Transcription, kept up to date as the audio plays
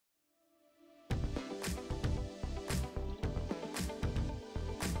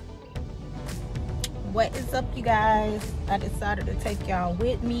What is up, you guys? I decided to take y'all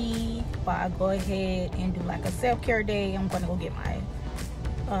with me while I go ahead and do like a self-care day. I'm gonna go get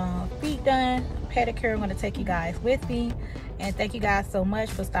my feet done, pedicure. I'm gonna take you guys with me, and thank you guys so much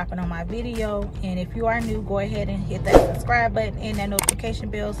for stopping on my video. And if you are new, go ahead and hit that subscribe button and that notification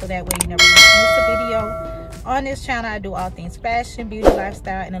bell so that way you never miss a video. On this channel I do all things fashion, beauty,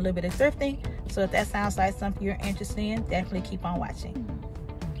 lifestyle, and a little bit of thrifting. So if that sounds like something you're interested in, definitely keep on watching.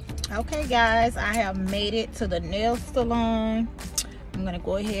 Okay guys, I have made it to the nail salon. I'm gonna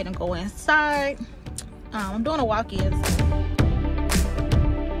go ahead and go inside. I'm doing a walk-in.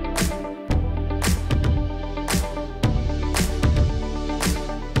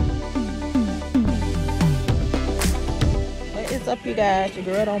 What is up, you guys? Your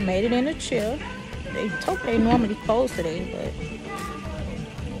girl done made it in a chair. They told they normally close today,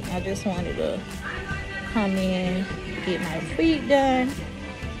 but I just wanted to come in, get my feet done,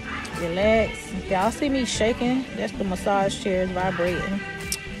 relax. Y'all see me shaking? That's the massage chairs vibrating.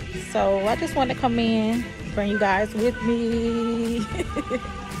 So I just want to come in, bring you guys with me.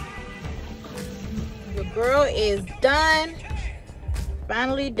 Your girl is done,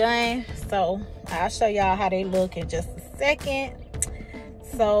 finally done. So I'll show y'all how they look in just a second.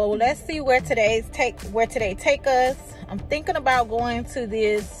 So let's see where today take us. I'm thinking about going to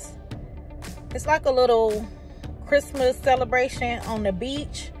this. It's like a little Christmas celebration on the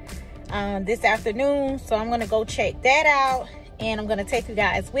beach this afternoon. So I'm gonna go check that out, and I'm gonna take you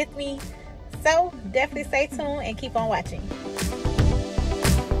guys with me. So definitely stay tuned and keep on watching.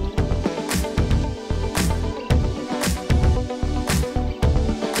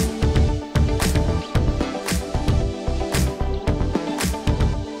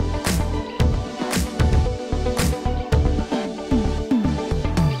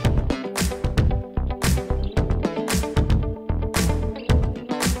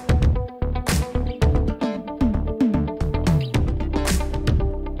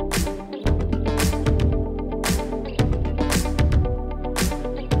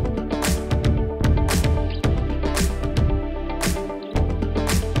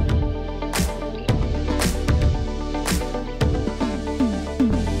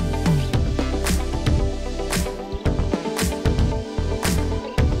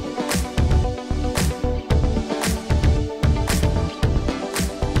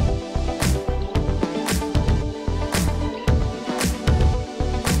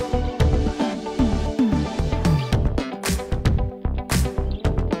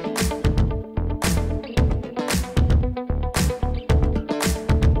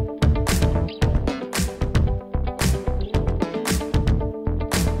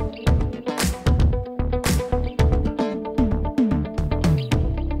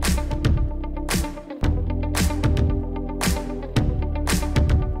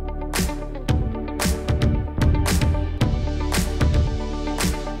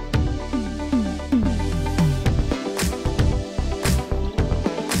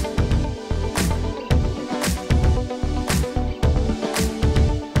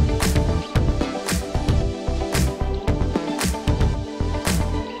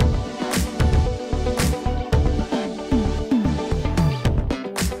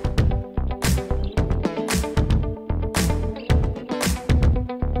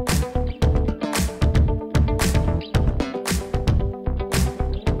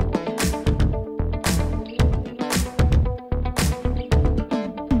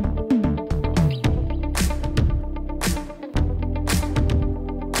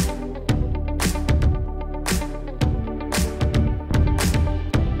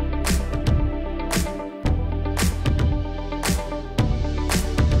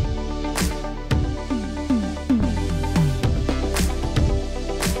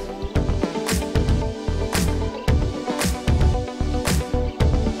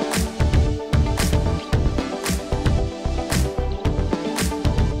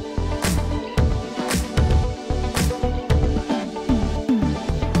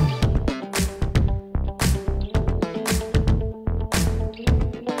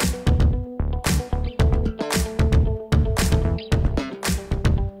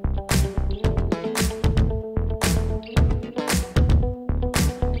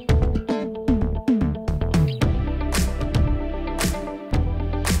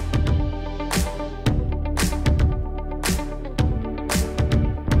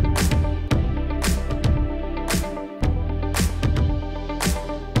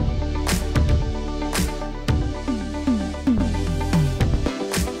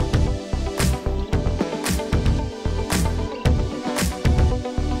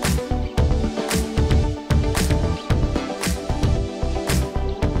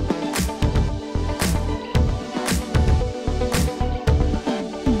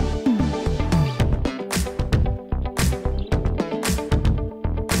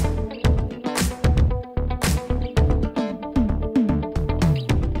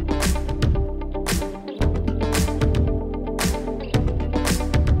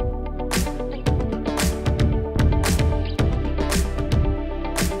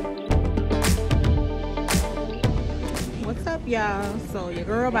 y'all. So your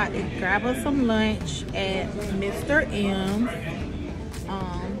girl about to grab us some lunch at Mr. M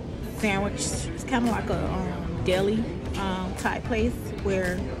sandwich. It's kind of like a deli type place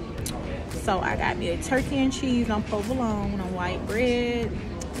where, so I got me a turkey and cheese on provolone on white bread.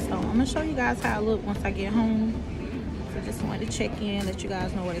 So I'm gonna show you guys how I look once I get home. So just wanted to check in, let you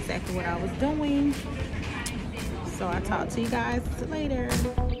guys know exactly what I was doing. So I'll talk to you guys later.